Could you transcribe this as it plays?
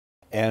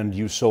And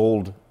you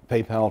sold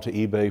PayPal to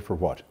eBay for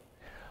what?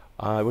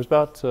 It was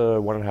about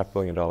 $1.5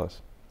 billion.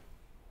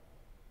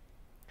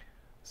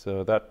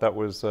 So that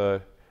was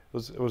it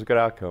was a good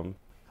outcome.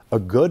 A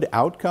good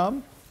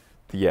outcome?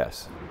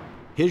 Yes.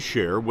 His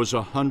share was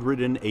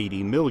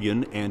 $180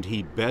 million, and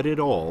he bet it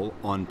all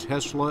on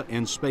Tesla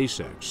and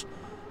SpaceX.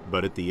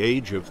 But at the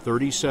age of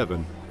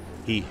 37,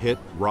 he hit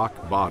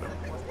rock bottom.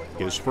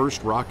 His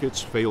first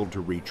rockets failed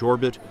to reach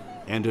orbit,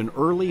 and an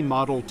early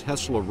model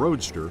Tesla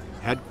Roadster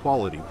had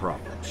quality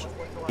problems.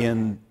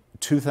 In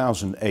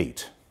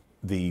 2008,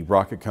 the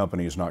rocket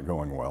company is not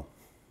going well.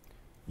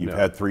 You've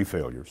had 3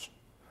 failures.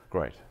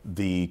 Right.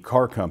 The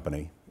car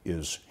company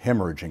is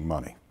hemorrhaging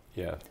money.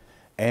 Yeah.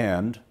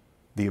 And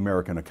the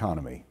American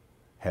economy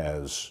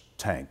has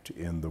tanked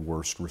in the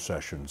worst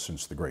recession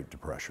since the Great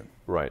Depression.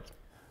 Right.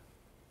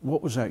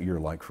 What was that year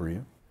like for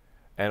you?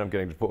 And I'm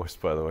getting divorced,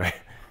 by the way.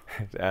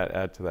 To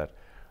add to that.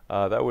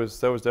 That was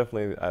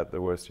definitely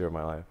the worst year of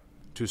my life.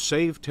 To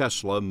save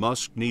Tesla,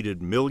 Musk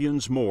needed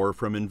millions more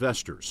from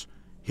investors.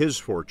 His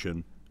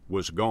fortune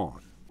was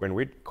gone. When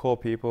we'd call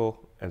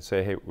people and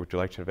say, hey, would you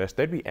like to invest?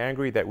 They'd be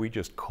angry that we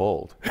just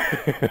called.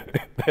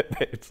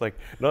 It's like,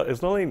 no,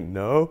 it's not only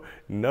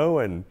no,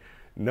 and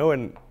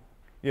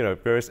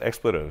various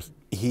expletives.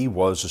 He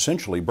was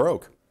essentially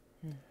broke.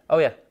 Oh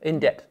yeah, in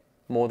debt,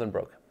 more than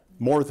broke.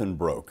 More than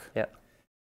broke. Yeah.